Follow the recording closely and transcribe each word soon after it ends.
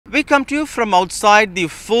We come to you from outside the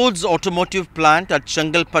Ford's automotive plant at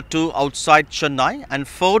Chengalpattu outside Chennai, and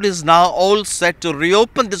Ford is now all set to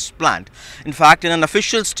reopen this plant. In fact, in an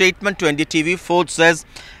official statement to NDTV, Ford says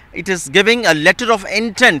it is giving a letter of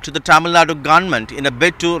intent to the Tamil Nadu government in a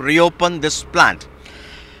bid to reopen this plant.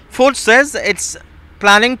 Ford says it's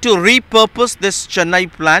planning to repurpose this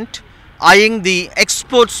Chennai plant, eyeing the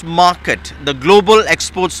exports market, the global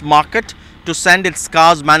exports market, to send its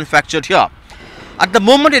cars manufactured here. At the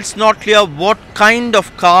moment, it's not clear what kind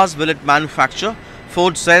of cars will it manufacture.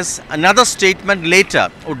 Ford says another statement later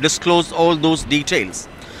would disclose all those details.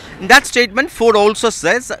 In that statement, Ford also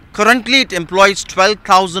says currently it employs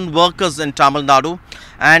 12,000 workers in Tamil Nadu,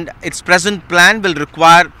 and its present plan will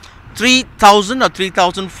require 3,000 or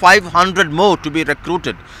 3,500 more to be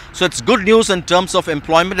recruited. So it's good news in terms of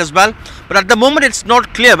employment as well. But at the moment, it's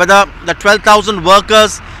not clear whether the 12,000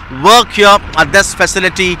 workers work here at this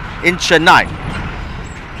facility in Chennai.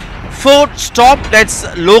 Ford stopped its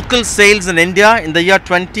local sales in India in the year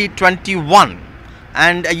 2021,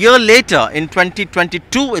 and a year later in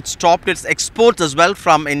 2022 it stopped its exports as well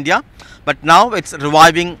from India, but now it's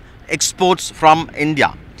reviving exports from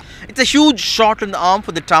India. It's a huge shot in the arm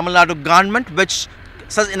for the Tamil Nadu government, which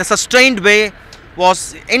in a sustained way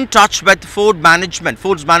was in touch with Ford's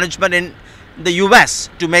management in the US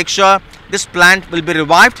to make sure this plant will be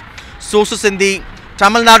revived. Sources in the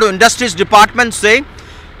Tamil Nadu Industries Department say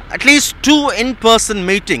at least 2 in-person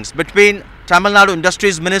meetings between Tamil Nadu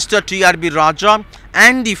Industries Minister T.R.B. Raja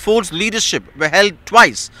and the Ford's leadership were held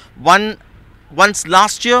twice, once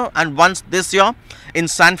last year and once this year in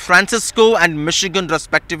San Francisco and Michigan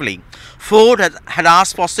respectively. Ford had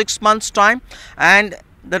asked for 6 months' time, and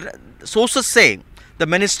the sources say the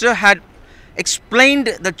minister had explained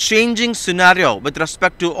the changing scenario with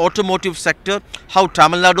respect to automotive sector, how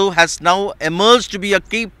Tamil Nadu has now emerged to be a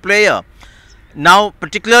key player. Now,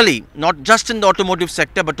 particularly not just in the automotive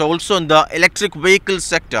sector but also in the electric vehicle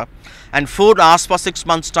sector, and Ford asked for 6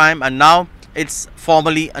 months' time, and now it's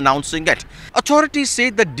formally announcing it. Authorities say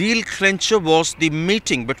the deal clincher was the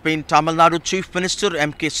meeting between Tamil Nadu Chief Minister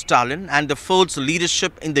M.K. Stalin and the Ford's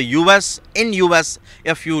leadership in the US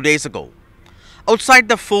a few days ago. Outside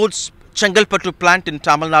the Ford's Chengalpattu plant in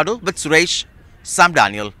Tamil Nadu with Suresh, Sam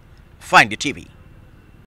Daniel, Find Your TV.